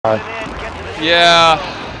Yeah.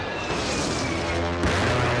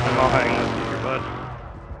 I'm all hanging with you, bud.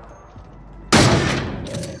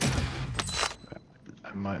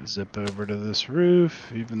 I might zip over to this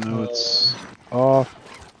roof, even though it's off.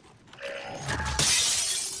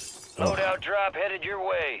 Loadout drop headed your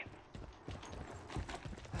way.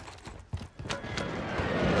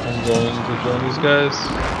 I'm going to join these guys.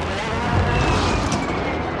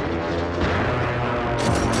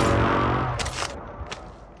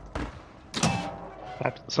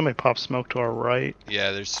 Somebody popped smoke to our right.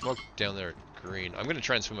 Yeah, there's smoke down there at green. I'm gonna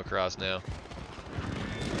try and swim across now.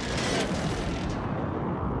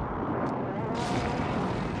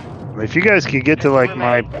 If you guys could get to like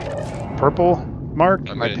my purple mark,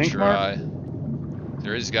 I'm my gonna pink try. mark.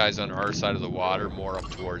 There is guys on our side of the water, more up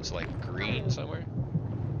towards like green somewhere.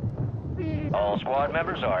 All squad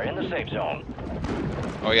members are in the safe zone.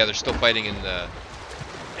 Oh yeah, they're still fighting in the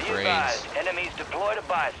Be brains. advised, enemies deploy to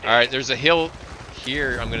buy station. Alright, there's a hill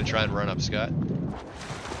here. I'm gonna try and run up, Scott.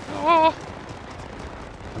 Oh.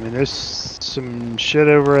 I mean, there's some shit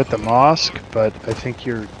over at the mosque, but I think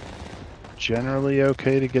you're generally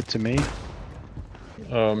okay to get to me.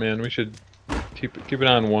 Oh man, we should keep it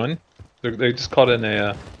on one. They just called in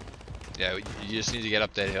a. Yeah, you just need to get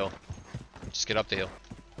up that hill. Just get up the hill.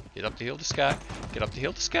 Get up the hill to Scott. Get up the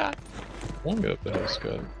hill to Scott. I won't get up there,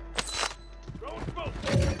 Scott.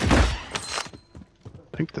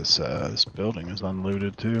 I think this building is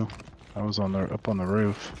unlooted too. I was up on the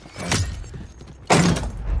roof.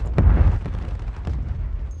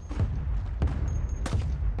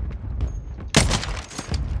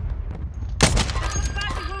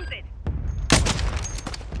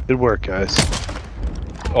 Good work, guys.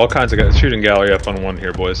 All kinds of guys. Shooting gallery up on one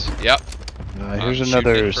here, boys. Yep. Here's I'm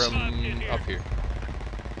another. shooting from up here.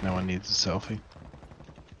 No one needs a selfie.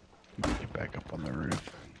 Get back up on the roof.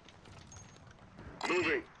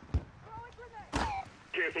 Moving.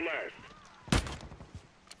 Careful last.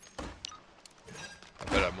 I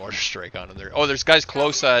put a mortar strike on him there. Oh, there's guys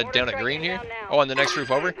close down at green here. Oh, on the next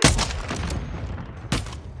roof over.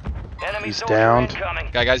 Enemy He's soldier downed. incoming.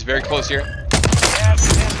 Guys very close here. Gas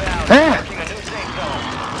is inbound. Marking a new safe zone.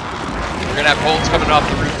 We're gonna have bullets coming off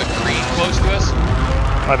the roof at green close to us.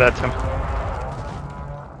 My bad, Tim.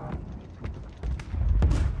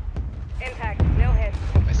 Impact, no hit.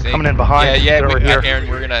 I think. Coming in behind. Yeah, They're over here.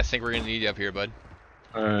 Aaron, I think we're gonna need you up here, bud.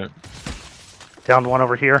 Alright. Down one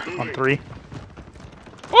over here on 3.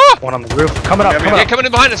 Oh! One on the roof. Coming up, coming Yeah, up. coming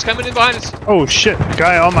in behind us. Coming in behind us. Oh shit!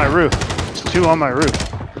 Guy on my roof. There's 2 on my roof.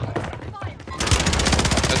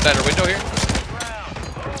 Outside our window here.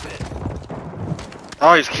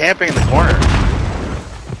 Oh, he's camping in the corner.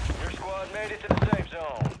 Your squad made it to the safe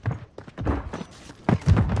zone.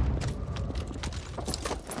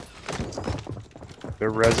 They're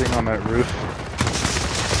rezzing on that roof.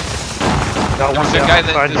 Got one There's a down guy in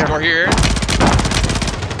outside this here. door here, Aaron.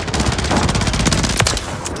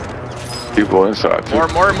 People inside.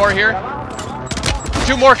 More here.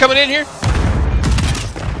 2 more coming in here.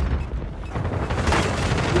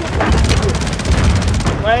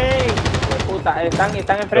 Wey, puta, están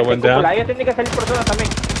enfrente, One down. cúpula. Ellos tienen que salir por zona también.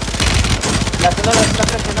 La zona los están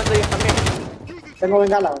presionando ellos también. Tengo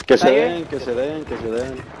bengala. Que se den, que se den, que se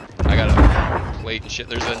den. I got a plate and shit.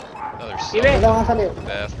 There's another ¿Y ves? ¿Dónde van a salir?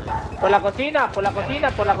 bathroom. Por la cocina, por la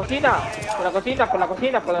cocina, por la cocina. Por la cocina, por la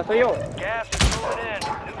cocina, por donde estoy yo. Gas is moving in.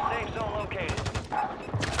 New safe zone located.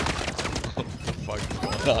 What the fuck is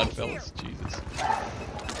going on, fellas? Jesus.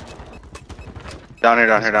 Down here,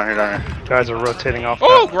 down here, down here, down here. Guys are rotating off.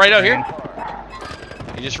 Oh, that. right out here.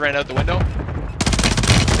 He just ran out the window.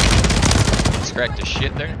 Just cracked his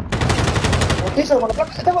shit there.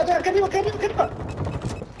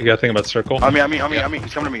 You gotta think about circle. On me. He's coming to me,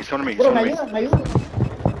 he's coming to me, he's Bro, coming me to me. ayuda, me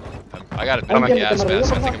ayuda. I got a gas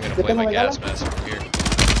mask. I think I'm gonna play my gas mask from here.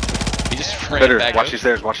 He just ran Better, back watch out. these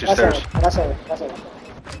stairs, watch these Gracias, stairs. gracias, gracias.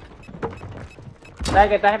 ¿Sabes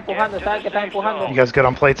que estás empujando? ¿Sabes que estás empujando? You guys good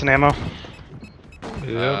on plates and ammo?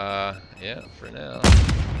 Yeah. Yeah, for now.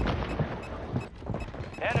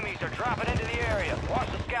 Enemies are dropping into the area. Watch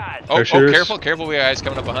the skies. Oh, Pressures. careful, we got guys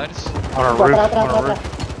coming up behind us. On our roof. On our roof.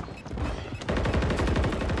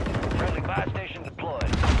 Friendly buy station deployed.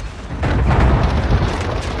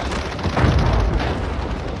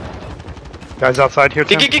 Guys outside here,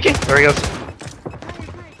 Tim. There he goes.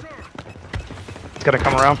 It's gonna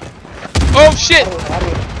come around. Oh shit!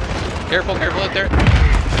 Careful out there.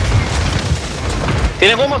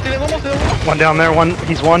 Tiene bombas. One down there,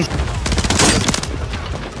 he's one.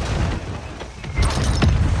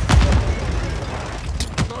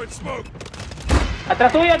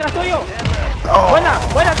 Atrás tuyo. Oh.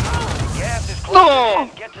 Buena. Gas is closing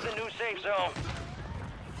in. Get to the new safe zone.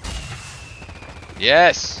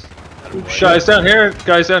 Yes. Guys down here.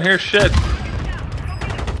 Guys down here. Shit.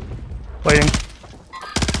 Waiting.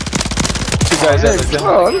 Two guys out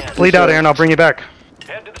there. Bleed out, Aaron. I'll bring you back.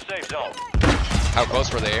 Head to the safe zone. How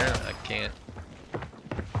close were they, Aaron? I can't.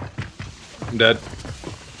 I'm dead.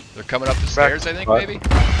 They're coming up the stairs, I think, What? maybe?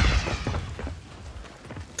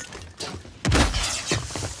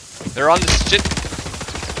 They're on the shit.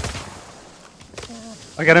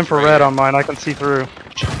 I got infrared on mine. I can see through.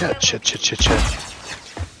 Shit.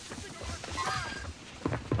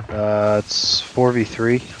 It's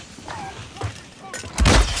 4v3.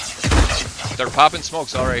 They're popping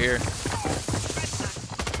smokes all right here.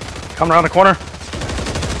 Come around the corner.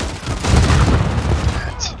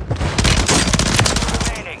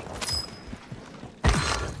 Remaining.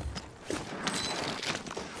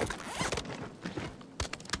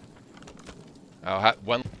 Oh,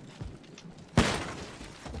 one.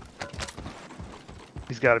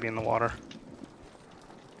 He's got to be in the water.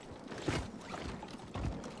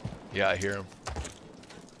 Yeah, I hear him.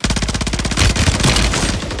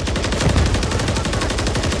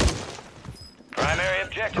 Primary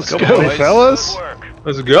objective. Let's go, boys. fellas. Good work.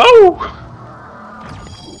 Let's go.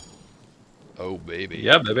 Oh, baby.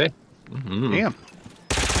 Yeah, baby. Mm-hmm. Damn.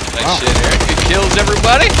 Nice shit, Aaron. Good kills,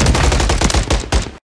 everybody.